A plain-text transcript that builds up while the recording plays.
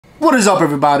What is up,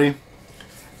 everybody,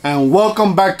 and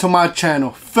welcome back to my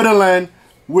channel, Fitterland.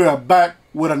 We are back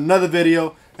with another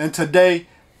video, and today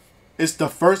is the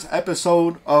first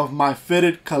episode of my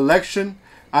fitted collection.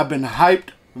 I've been hyped,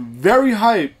 very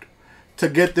hyped to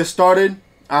get this started.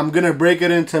 I'm gonna break it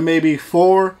into maybe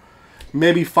 4,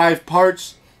 maybe 5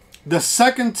 parts. The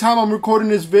second time I'm recording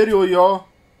this video, y'all,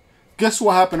 guess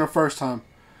what happened the first time?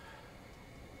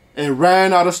 It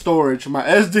ran out of storage. My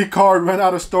SD card ran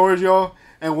out of storage, y'all.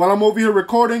 And while I'm over here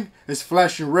recording, it's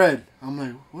flashing red. I'm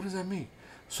like, what does that mean?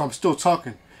 So I'm still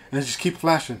talking, and it just keeps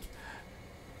flashing.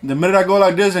 The minute I go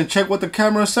like this and check what the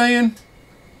camera is saying,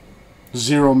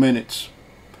 0 minutes.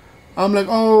 I'm like,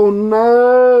 oh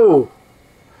no.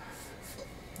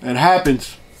 It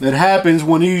happens. It happens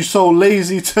when you're so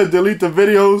lazy to delete the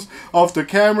videos off the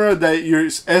camera that your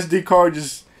SD card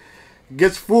just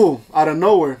gets full out of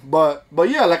nowhere. But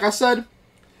yeah, like I said,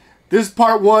 this is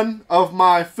part 1 of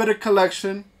my fitted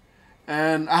collection,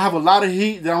 and I have a lot of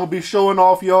heat that I'm gonna be showing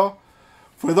off, y'all.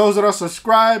 For those that are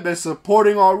subscribed and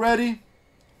supporting already,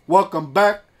 welcome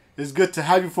back. It's good to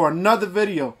have you for another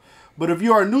video. But if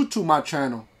you are new to my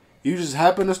channel, you just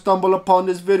happen to stumble upon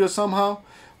this video somehow,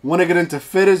 want to get into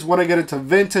fitteds, want to get into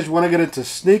vintage, want to get into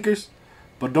sneakers,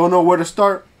 but don't know where to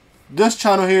start, this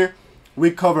channel here,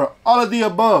 we cover all of the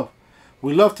above.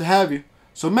 We love to have you.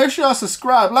 So make sure y'all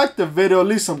subscribe, like the video,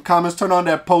 leave some comments, turn on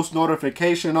that post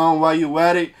notification on while you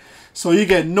at it, so you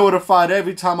get notified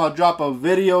every time I drop a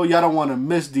video. Y'all don't want to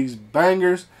miss these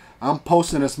bangers. I'm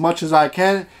posting as much as I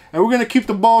can, and we're going to keep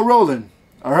the ball rolling.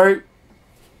 Alright?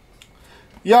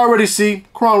 Y'all already see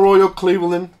Crown Royal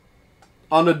Cleveland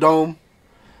on the dome.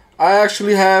 I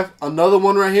actually have another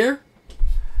one right here.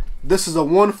 This is a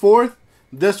 1/4.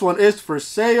 This one is for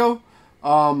sale.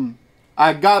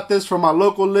 I got this from my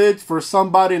local lids for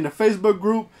somebody in the Facebook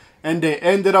group, and they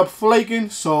ended up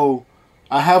flaking, so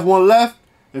I have one left.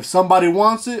 If somebody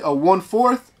wants it, a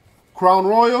 1/4 Crown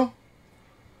Royal,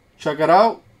 check it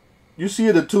out. You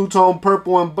see the two-tone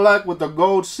purple and black with the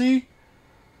gold C.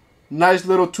 Nice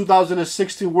little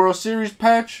 2016 World Series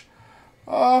patch.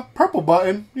 Purple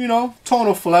button, you know,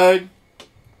 tonal flag,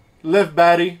 lift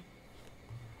baddie,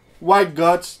 white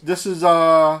guts. This is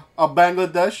a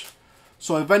Bangladesh.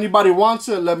 So if anybody wants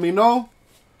it, let me know.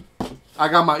 I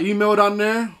got my email down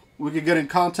there. We can get in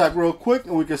contact real quick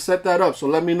and we can set that up. So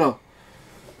let me know.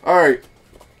 Alright.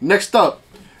 Next up,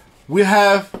 we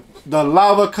have the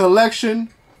Lava collection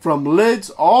from Lids.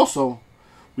 Also,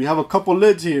 we have a couple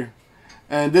lids here.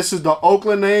 And this is the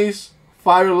Oakland A's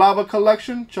Fire Lava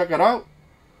collection. Check it out.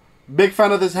 Big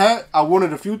fan of this hat. I worn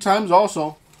it a few times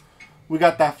also. We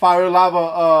got that Fire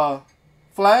Lava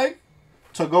flag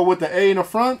to go with the A in the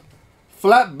front.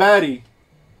 Flat baddie,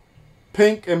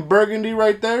 pink and burgundy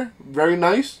right there, very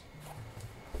nice.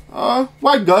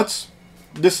 White guts.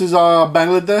 This is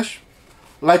Bangladesh.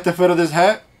 Like the fit of this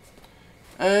hat,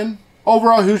 and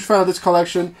overall huge fan of this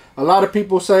collection. A lot of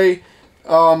people say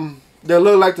they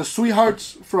look like the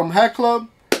Sweethearts from Hat Club,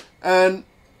 and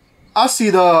I see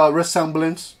the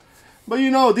resemblance. But you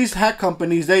know, these hat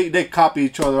companies, they copy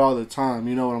each other all the time.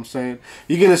 You know what I'm saying?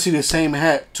 You're gonna see the same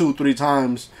hat 2-3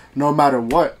 times, no matter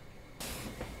what.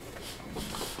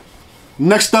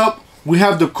 Next up, we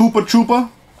have the Koopa Troopa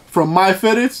from My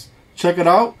Fitteds. Check it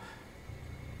out.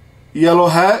 Yellow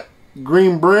hat,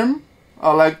 green brim.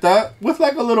 I like that. With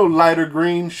like a little lighter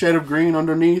green, shade of green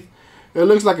underneath. It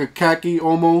looks like a khaki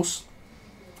almost.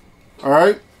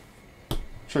 Alright.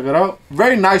 Check it out.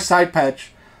 Very nice side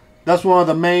patch. That's one of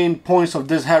the main points of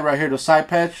this hat right here, the side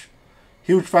patch.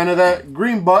 Huge fan of that.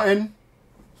 Green button.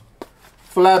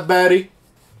 Flat baddie.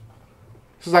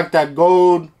 This is like that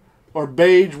gold or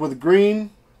beige with green.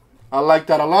 I like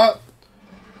that a lot.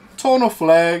 Tonal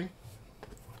flag.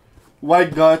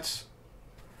 White guts.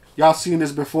 Y'all seen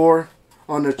this before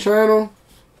on the channel.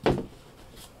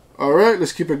 Alright,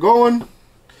 let's keep it going.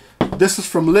 This is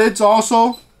from Lids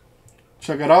also.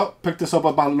 Check it out. Picked this up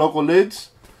on local Lids.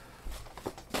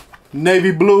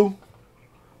 Navy blue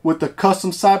with the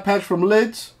custom side patch from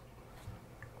Lids.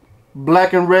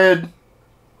 Black and red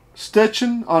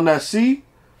stitching on that C.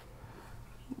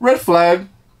 Red flag.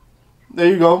 There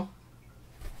you go.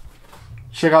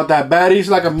 Check out that baddie. It's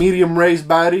like a medium raised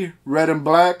baddie. Red and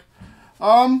black.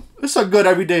 It's a good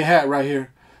everyday hat right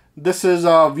here. This is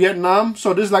Vietnam.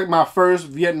 So this is like my first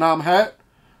Vietnam hat.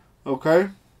 Okay.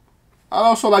 I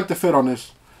also like the fit on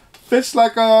this. Fits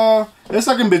like it's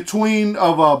like in between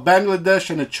of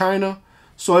Bangladesh and a China.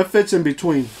 So it fits in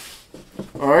between.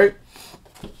 Alright.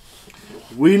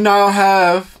 We now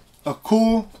have a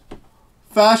cool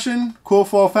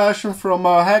fall fashion from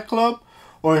Hat Club,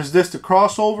 or is this the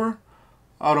crossover?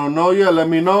 I don't know yet. Let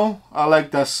me know. I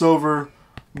like that silver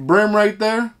brim right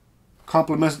there.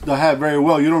 complements the hat very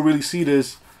well. You don't really see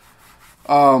this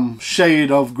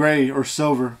shade of gray or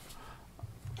silver.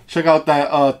 Check out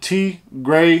that T,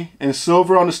 gray, and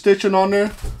silver on the stitching on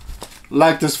there.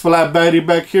 Like this flat baddie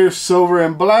back here, silver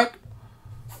and black.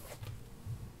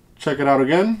 Check it out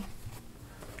again.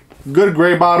 Good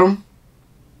gray bottom.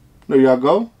 There y'all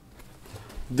go.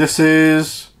 This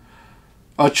is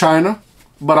a China,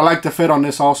 but I like the fit on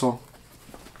this also.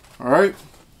 Alright,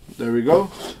 there we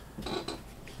go.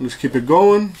 Let's keep it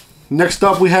going. Next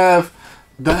up we have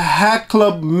the Hat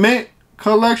Club Mint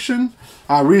collection.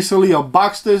 I recently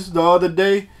unboxed this the other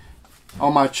day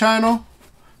on my channel.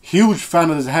 Huge fan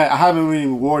of this hat. I haven't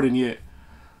even worn it yet.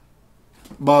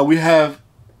 But we have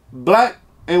black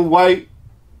and white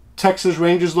Texas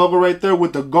Rangers logo right there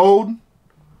with the gold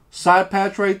side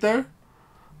patch right there.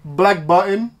 Black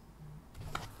button.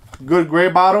 Good gray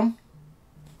bottom.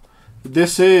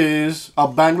 This is a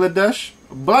Bangladesh.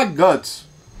 Black guts.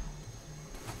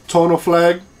 Tonal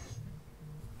flag.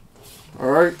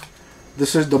 Alright.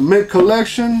 This is the Mint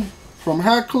collection from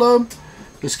Hat Club.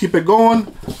 Let's keep it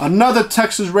going. Another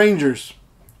Texas Rangers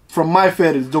from my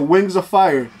fetish, the Wings of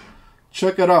Fire.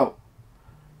 Check it out.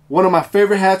 One of my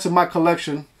favorite hats in my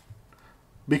collection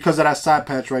because of that side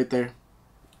patch right there.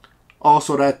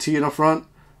 Also that T in the front.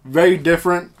 Very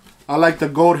different. I like the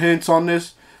gold hints on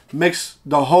this. Makes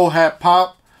the whole hat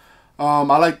pop.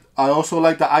 I also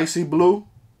like the icy blue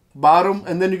bottom,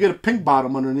 and then you get a pink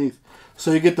bottom underneath.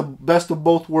 So you get the best of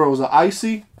both worlds, the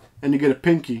icy and you get a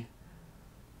pinky.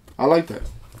 I like that.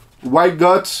 White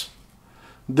guts.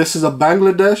 This is a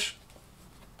Bangladesh.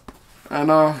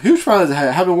 And huge fan of the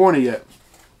hat. Haven't worn it yet.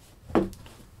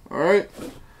 Alright.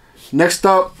 Next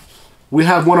up, we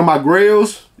have one of my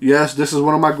Grails. Yes, this is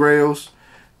one of my Grails.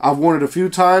 I've worn it a few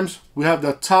times. We have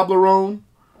the Toblerone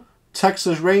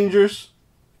Texas Rangers.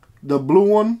 The blue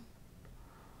one.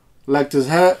 Like this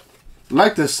hat.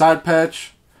 Like this side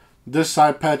patch. This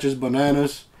side patch is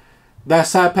bananas. That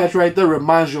side patch right there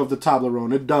reminds you of the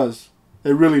Toblerone. It does.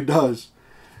 It really does.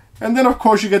 And then of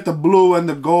course you get the blue and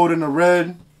the gold and the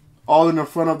red. All in the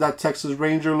front of that Texas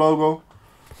Ranger logo.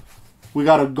 We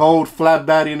got a gold flat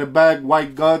baddie in the back.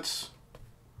 White guts.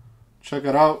 Check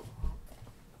it out.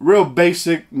 Real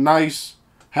basic, nice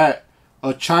hat.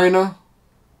 A China.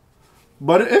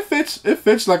 But it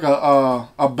fits like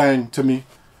a bang to me.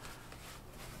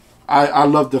 I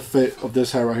love the fit of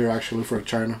this hat right here actually for a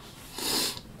China.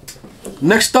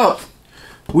 Next up,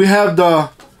 we have the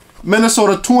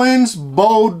Minnesota Twins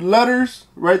bold letters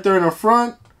right there in the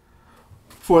front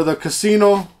for the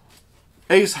Casino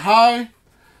Ace High.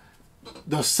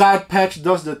 The side patch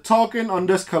does the talking on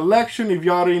this collection if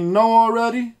you already know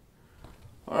already.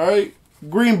 Alright,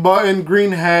 green button,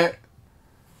 green hat,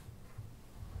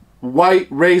 white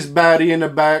raised baddie in the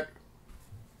back.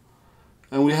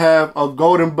 And we have a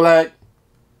gold and black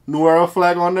New Era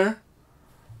flag on there.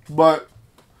 But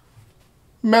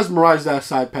mesmerize that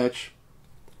side patch.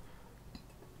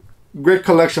 Great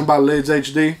collection by Lids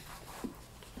HD.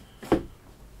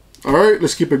 Alright,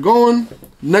 let's keep it going.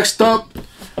 Next up,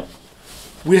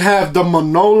 we have the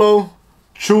Manolo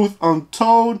Truth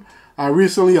Untold. I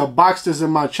recently unboxed this in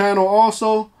my channel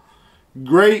also.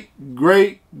 Great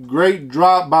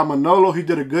drop by Manolo. He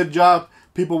did a good job.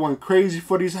 People went crazy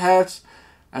for these hats.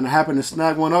 And I happened to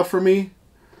snag one up for me.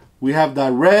 We have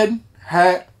that red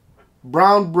hat,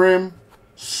 brown brim,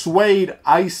 suede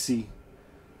icy.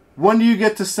 When do you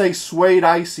get to say suede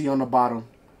icy on the bottom?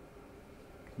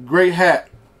 Great hat.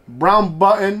 Brown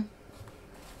button.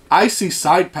 Icy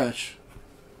side patch.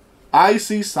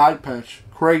 Icy side patch.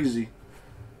 Crazy.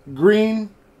 Green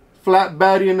flat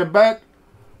baddie in the back.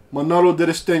 Manolo did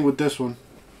his thing with this one.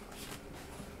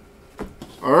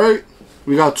 Alright.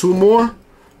 We got two more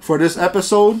for this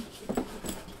episode.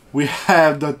 We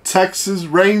have the Texas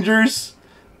Rangers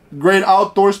Great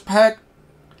Outdoors Pack.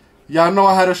 Y'all know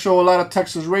I had to show a lot of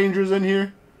Texas Rangers in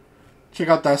here. Check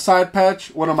out that side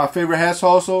patch. One of my favorite hats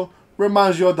also.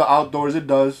 Reminds you of the outdoors. It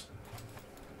does.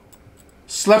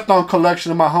 Slept on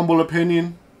collection in my humble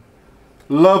opinion.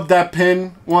 Love that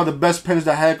pin. One of the best pins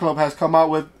that Hat Club has come out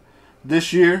with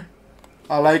this year.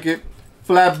 I like it.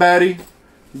 Flat baddie.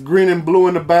 Green and blue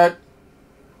in the back.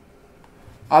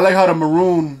 I like how the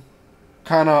maroon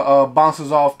kind of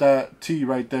bounces off that T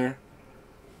right there.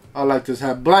 I like this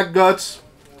hat. Black guts.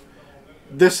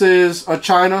 This is a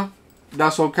China.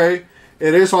 That's okay.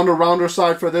 It is on the rounder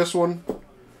side for this one.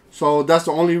 So that's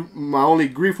my only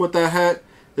grief with that hat.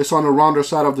 It's on the rounder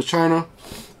side of the China.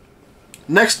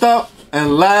 Next up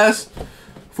and last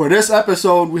for this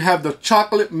episode, we have the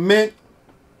chocolate mint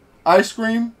ice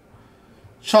cream.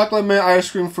 Chocolate mint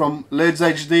ice cream from Lids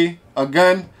HD.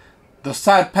 Again, the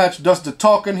side patch does the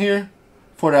talking here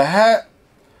For the hat,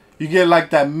 you get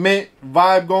like that mint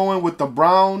vibe going with the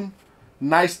brown.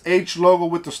 Nice H logo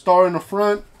with the star in the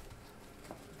front.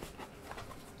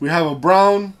 We have a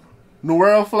brown New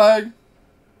Era flag.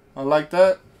 I like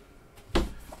that.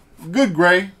 Good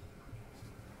gray.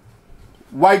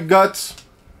 White guts.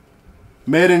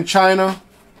 Made in China.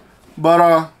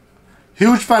 But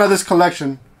huge fan of this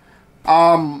collection.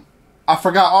 I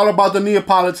forgot all about the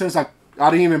Neapolitans. I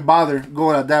didn't even bother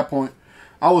going at that point.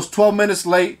 I was 12 minutes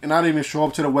late and I didn't even show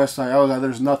up to the website. I was like,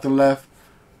 there's nothing left.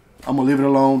 I'm going to leave it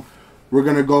alone. We're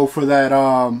going to go for that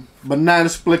banana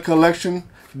split collection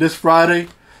this Friday.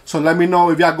 So let me know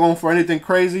if y'all going for anything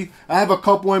crazy. I have a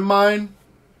couple in mind.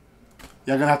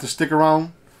 Y'all going to have to stick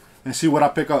around and see what I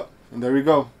pick up. And there we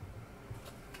go.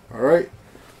 Alright.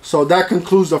 So that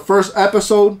concludes the first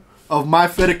episode of my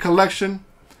fitted collection.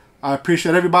 I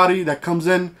appreciate everybody that comes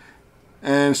in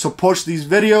and supports these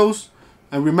videos.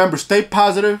 And remember, stay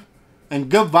positive and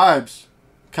good vibes.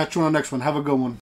 Catch you on the next one. Have a good one.